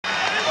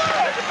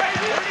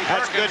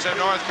Perkins in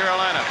North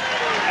Carolina.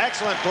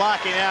 Excellent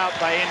blocking out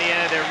by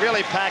Indiana. They're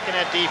really packing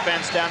that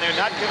defense down there,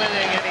 not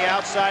committing any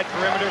outside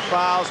perimeter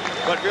fouls,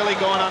 but really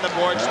going on the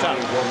boards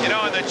tough. You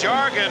know, in the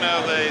jargon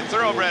of the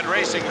thoroughbred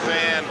racing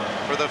fan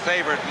for the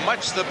favorite,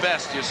 much the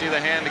best. You see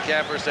the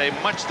handicapper say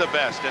much the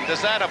best. And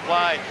does that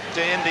apply to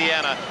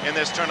Indiana in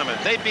this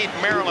tournament? They beat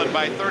Maryland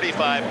by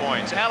 35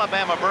 points,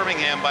 Alabama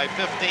Birmingham by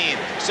 15,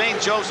 St.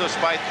 Joseph's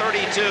by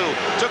 32,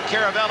 took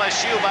care of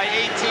LSU by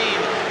 18,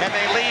 and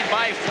they lead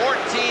by 14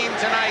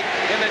 tonight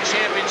in the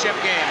championship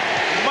game.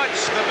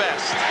 Much the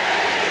best.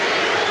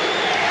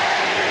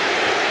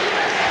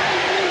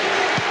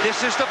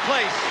 This is the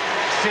place,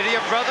 city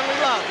of brotherly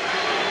love.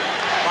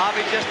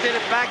 Bobby just did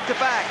it back to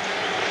back.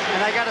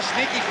 And I got a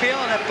sneaky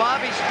feeling that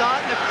Bobby's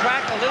starting to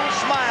crack a little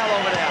smile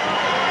over there.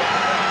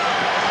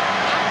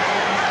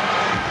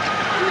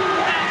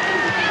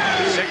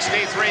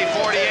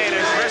 63-48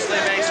 as Risley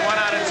makes 1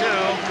 out of 2.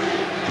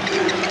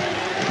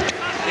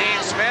 Dean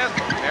Smith,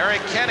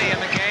 Eric Kenny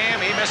in the game.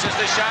 He misses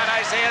the shot.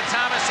 Isaiah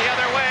Thomas the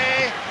other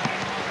way.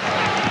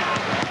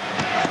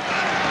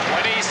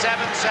 27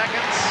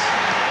 seconds.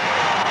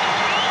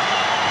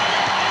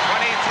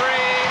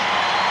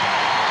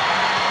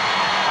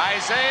 23.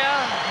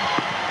 Isaiah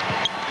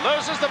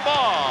loses the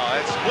ball.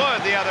 It's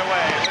Wood the other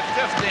way with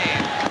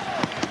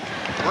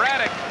 15.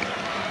 Braddock,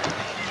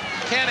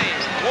 Kenny,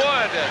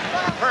 Wood,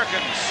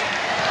 Perkins.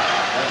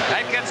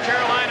 That gets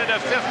Carolina to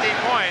 50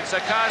 points, a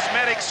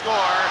cosmetic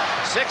score,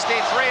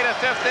 63-50.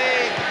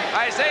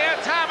 Isaiah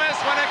Thomas,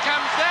 when it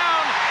comes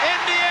down,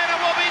 Indiana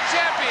will be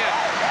champion.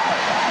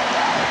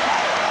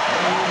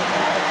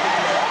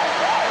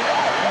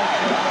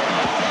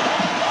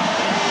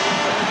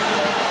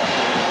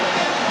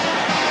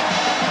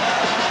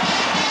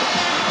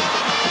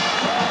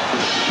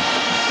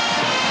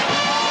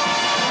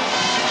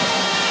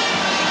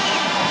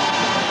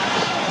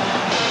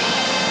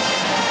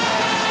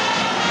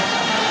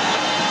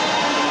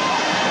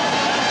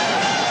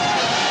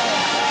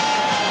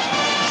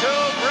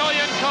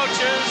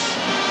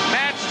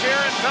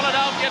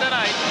 Philadelphia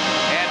tonight,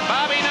 and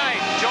Bobby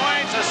Knight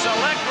joins a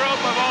select group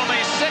of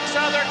only 6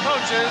 other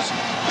coaches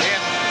in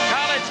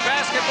college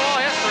basketball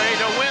history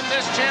to win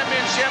this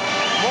championship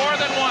more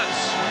than once.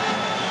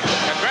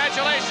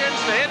 Congratulations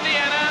to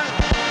Indiana.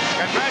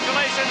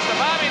 Congratulations to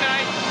Bobby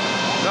Knight.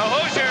 The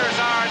Hoosiers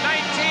are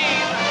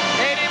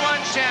 1981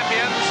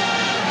 champions.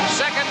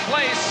 Second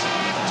place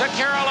to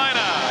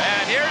Carolina.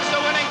 And here's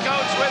the winning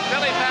coach with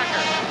Billy Packer.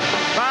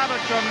 Bob, a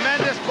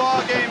tremendous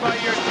ball game by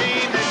your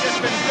team. They've just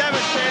been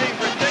devastating,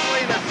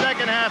 particularly the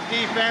second half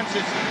defense.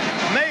 It's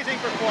amazing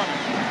performance.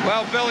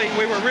 Well, Billy,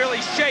 we were really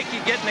shaky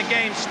getting the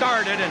game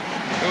started, and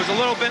it was a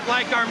little bit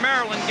like our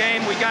Maryland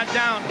game. We got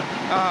down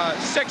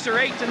 6 or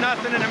 8 to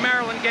nothing in a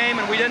Maryland game,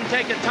 and we didn't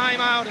take a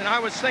timeout, and I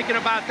was thinking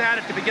about that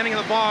at the beginning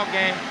of the ball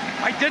game.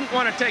 I didn't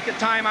want to take a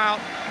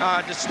timeout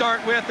to start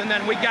with, and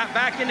then we got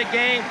back in the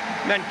game.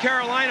 Then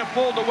Carolina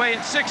pulled away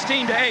at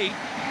 16-8,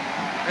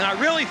 and I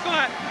really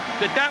thought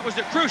that was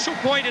a crucial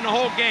point in the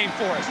whole game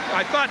for us.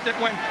 I thought that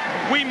when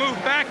we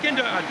moved back into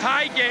a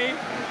tie game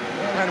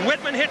and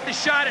Whitman hit the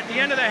shot at the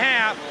end of the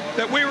half,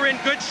 that we were in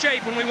good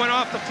shape when we went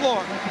off the floor.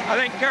 I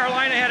think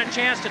Carolina had a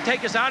chance to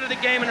take us out of the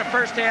game in the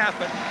first half,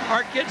 but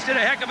our kids did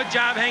a heck of a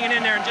job hanging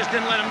in there and just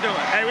didn't let them do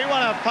it. Hey, we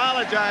want to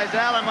apologize,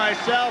 Al and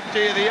myself,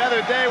 to you the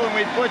other day when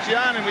we put you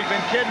on and we've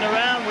been kidding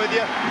around with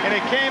you, and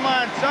it came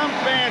on some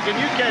fans, and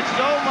you catch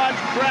so much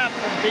crap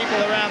from people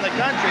around the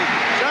country.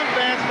 Some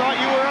fans thought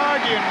you were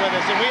arguing with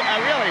us, and we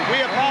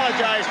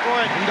apologize for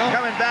it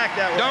coming back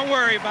that way. Don't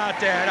worry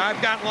about that.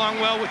 I've gotten along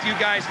well with you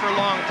guys for a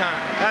long time.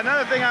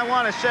 Another thing I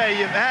want to say,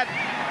 you've had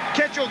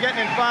Kitchell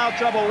getting in foul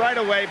trouble right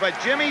away, but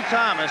Jimmy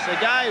Thomas, a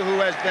guy who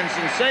has been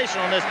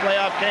sensational in this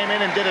playoff, came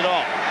in and did it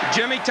all.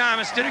 Jimmy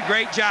Thomas did a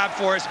great job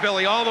for us,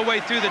 Billy, all the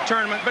way through the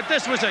tournament, but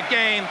this was a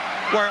game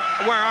where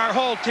our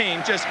whole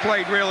team just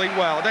played really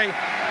well.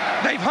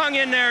 They've hung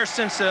in there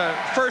since the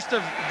 1st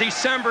of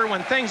December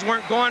when things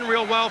weren't going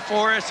real well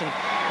for us, and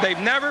they've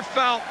never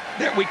felt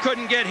that we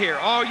couldn't get here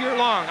all year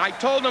long. I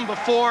told them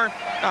before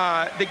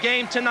the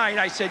game tonight,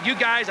 I said, you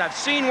guys, I've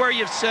seen where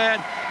you've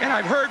said, and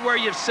I've heard where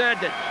you've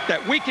said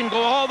that we can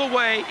go all the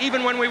way,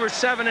 even when we were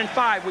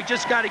 7-5. We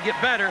just got to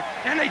get better,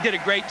 and they did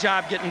a great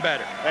job getting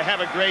better. They have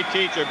a great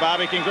teacher,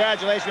 Bobby.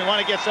 Congratulations. We want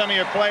to get some of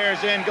your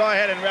players in. Go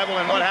ahead and revel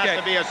in what has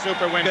to be a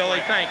super win.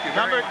 Billy, thank you.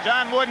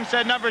 John Wooden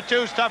said number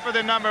 2 is tougher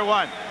than number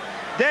 1.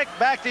 Dick,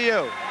 back to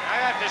you. I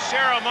have to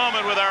share a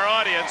moment with our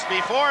audience.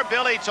 Before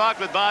Billy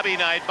talked with Bobby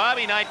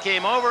Knight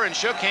came over and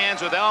shook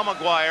hands with Al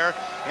McGuire,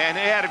 and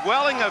he had a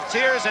welling of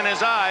tears in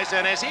his eyes.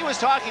 And as he was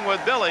talking with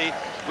Billy,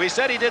 we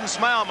said he didn't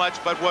smile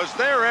much, but was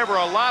there ever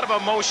a lot of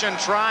emotion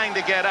trying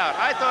to get out?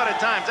 I thought at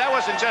times that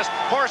wasn't just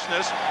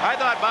hoarseness. I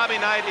thought Bobby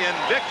Knight in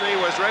victory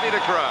was ready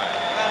to cry.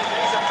 Well,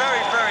 he's a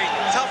very, very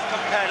tough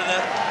competitor.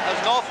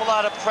 There's an awful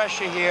lot of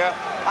pressure here.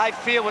 I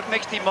feel with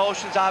mixed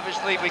emotions,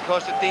 obviously,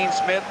 because of Dean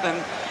Smith and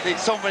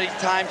so many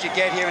times you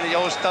get here and you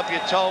always stub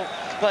your toe.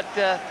 But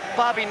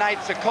Bobby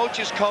Knight's a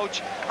coach's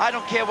coach. I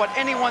don't care what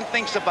anyone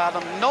thinks about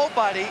him.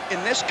 Nobody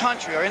in this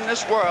country or in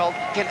this world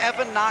can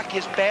ever knock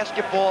his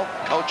basketball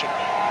coaching.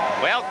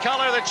 Well,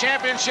 color the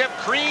championship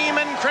cream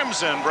and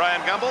crimson,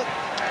 Brian Gumbel.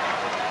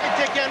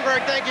 Hey, Dick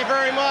Enberg, thank you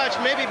very much.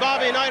 Maybe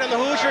Bobby Knight and the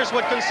Hoosiers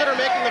would consider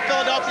making the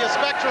Philadelphia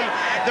Spectrum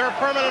their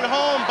permanent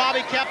home.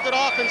 Bobby capped it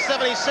off in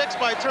 '76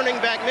 by turning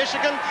back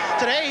Michigan.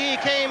 Tonight he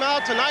came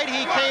out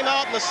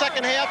in the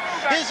second half.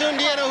 His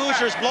Indiana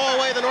Hoosiers blow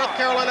away the North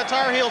Carolina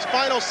Tar Heels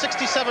final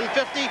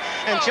 67-50.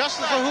 And just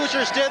as the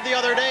Hoosiers did the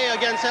other day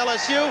against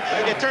LSU,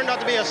 it turned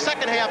out to be a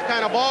second half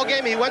kind of ball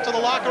game. He went to the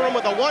locker room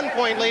with a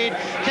 1-point lead,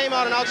 came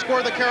out and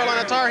outscored the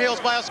Carolina Tar Heels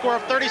by a score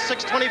of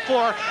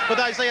 36-24 with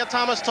Isaiah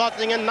Thomas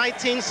tossing in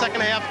 19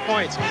 second half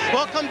points.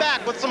 We'll come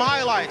back with some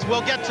highlights.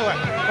 We'll get to it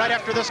right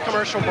after this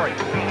commercial break.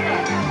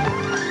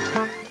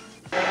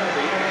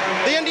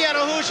 The Indiana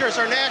Hoosiers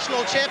are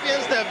national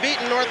champions. They've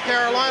beaten North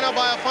Carolina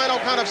by a final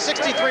count of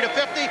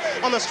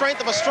 63-50 on the strength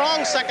of a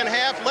strong second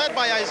half led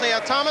by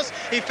Isaiah Thomas.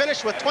 He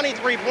finished with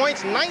 23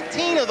 points,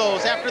 19 of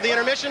those after the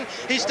intermission.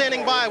 He's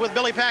standing by with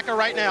Billy Packer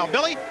right now.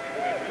 Billy?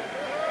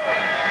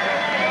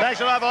 Thanks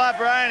an awful lot,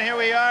 Brian. Here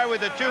we are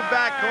with the two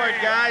backcourt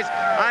guys.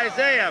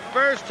 Isaiah,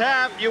 first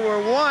half, you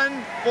were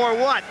 1 for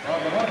what?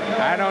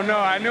 I don't know.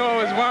 I knew it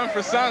was 1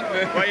 for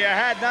something. Well, you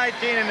had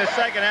 19 in the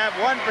second half,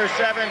 1 for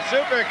 7.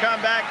 Super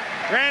comeback.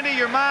 Randy,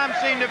 your mom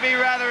seemed to be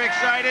rather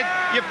excited.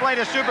 You played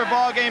a super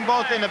ball game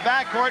both in the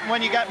backcourt and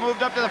when you got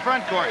moved up to the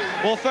front court.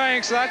 Well,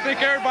 thanks. I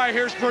think everybody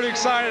here is pretty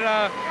excited.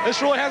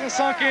 This really hasn't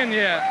sunk in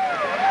yet.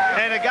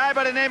 And a guy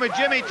by the name of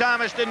Jimmy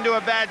Thomas didn't do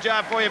a bad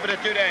job for you for the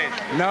 2 days.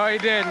 No, he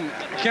didn't.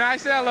 Can I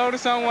say hello to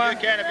someone? You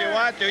can if you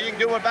want to. You can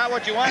do about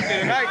what you want to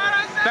tonight.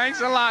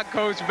 Thanks a lot,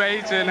 Coach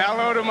Bates, and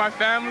hello to my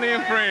family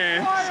and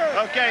friends.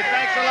 Okay,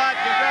 thanks a lot.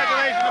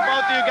 Congratulations to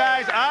both of you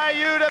guys. Are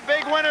you the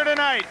big winner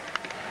tonight?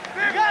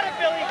 You got it,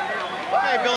 Billy. Okay, Billy.